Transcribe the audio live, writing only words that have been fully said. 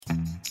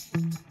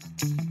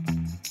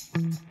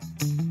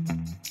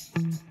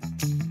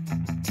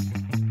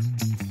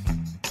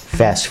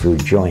fast food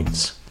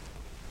joints.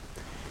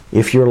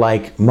 If you're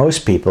like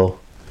most people,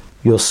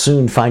 you'll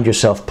soon find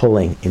yourself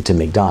pulling into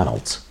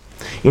McDonald's.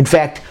 In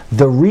fact,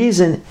 the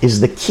reason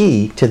is the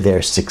key to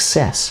their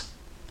success.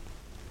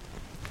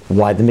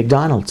 Why the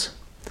McDonald's?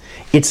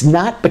 It's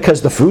not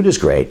because the food is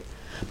great,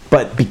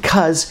 but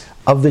because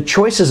of the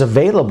choices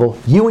available.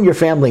 You and your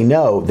family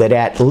know that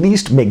at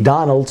least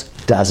McDonald's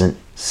doesn't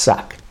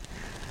suck.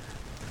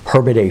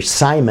 Herbert H.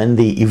 Simon,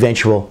 the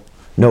eventual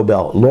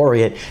Nobel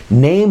laureate,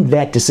 named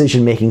that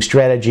decision-making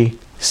strategy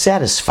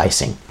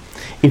satisficing.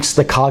 It's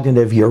the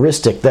cognitive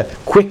heuristic, the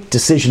quick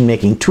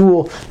decision-making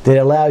tool that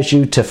allows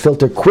you to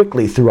filter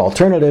quickly through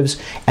alternatives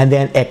and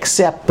then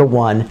accept the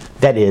one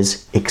that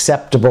is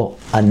acceptable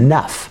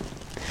enough.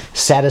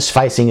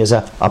 Satisficing is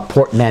a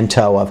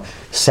portmanteau of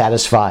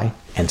satisfy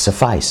and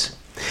suffice.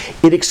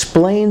 It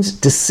explains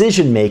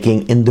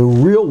decision-making in the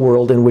real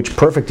world in which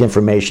perfect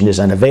information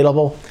is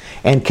unavailable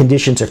and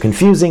conditions are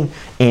confusing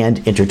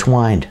and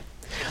intertwined.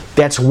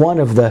 That's one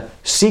of the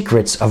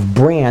secrets of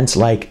brands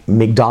like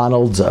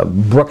McDonald's,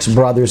 Brooks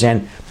Brothers,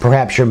 and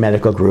perhaps your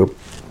medical group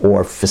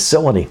or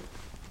facility.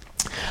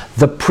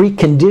 The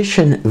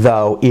precondition,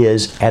 though,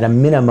 is at a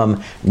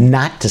minimum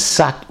not to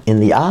suck in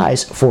the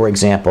eyes, for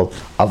example,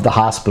 of the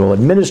hospital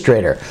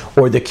administrator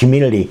or the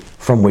community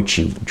from which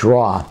you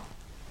draw.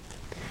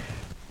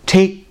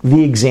 Take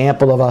the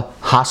example of a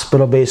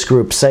hospital-based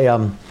group, say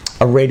a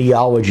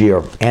radiology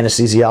or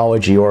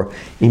anesthesiology or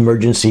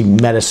emergency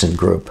medicine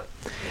group.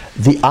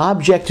 The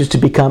object is to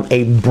become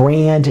a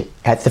brand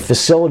at the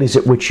facilities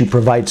at which you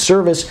provide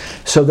service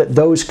so that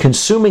those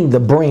consuming the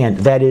brand,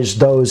 that is,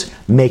 those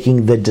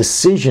making the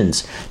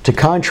decisions to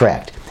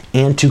contract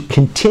and to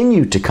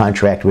continue to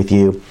contract with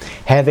you,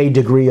 have a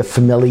degree of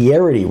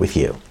familiarity with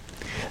you.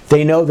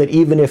 They know that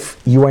even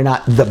if you are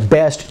not the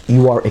best,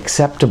 you are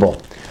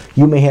acceptable.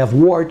 You may have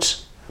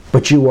warts,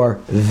 but you are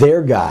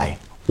their guy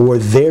or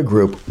their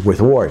group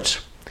with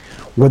warts.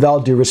 With all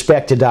due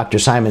respect to Dr.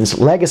 Simon's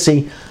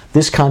legacy,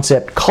 this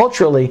concept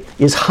culturally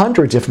is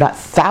hundreds, if not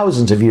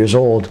thousands of years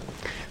old.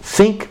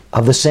 Think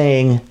of the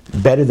saying,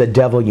 better the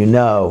devil you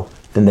know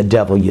than the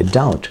devil you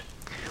don't,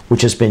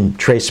 which has been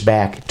traced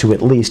back to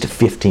at least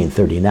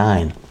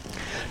 1539.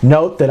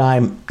 Note that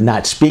I'm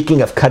not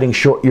speaking of cutting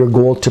short your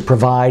goal to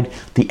provide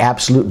the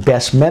absolute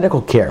best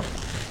medical care,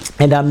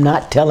 and I'm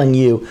not telling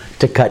you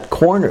to cut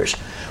corners.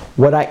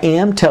 What I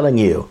am telling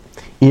you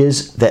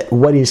is that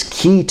what is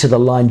key to the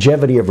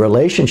longevity of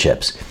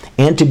relationships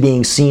and to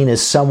being seen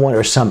as someone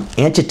or some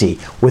entity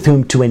with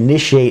whom to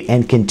initiate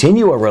and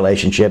continue a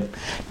relationship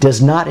does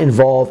not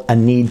involve a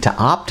need to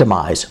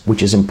optimize,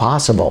 which is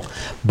impossible,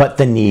 but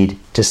the need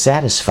to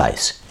satisfy.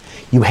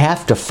 You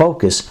have to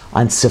focus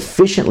on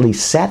sufficiently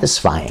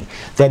satisfying,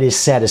 that is,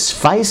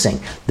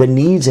 satisficing the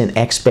needs and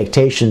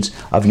expectations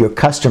of your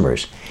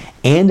customers,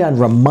 and on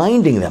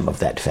reminding them of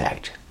that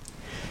fact.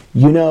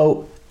 You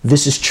know,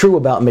 this is true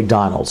about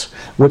McDonald's.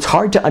 What's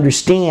hard to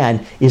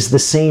understand is the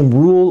same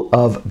rule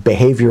of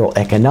behavioral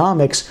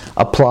economics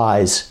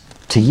applies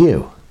to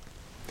you.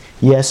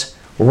 Yes,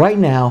 right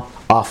now,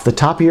 off the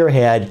top of your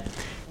head,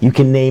 you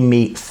can name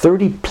me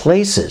 30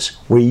 places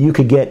where you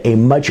could get a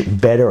much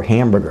better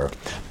hamburger,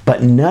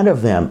 but none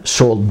of them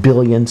sold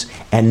billions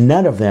and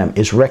none of them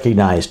is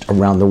recognized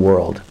around the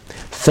world.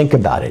 Think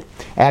about it.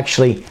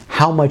 Actually,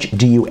 how much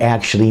do you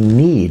actually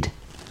need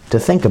to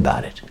think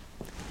about it?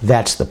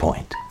 That's the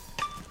point.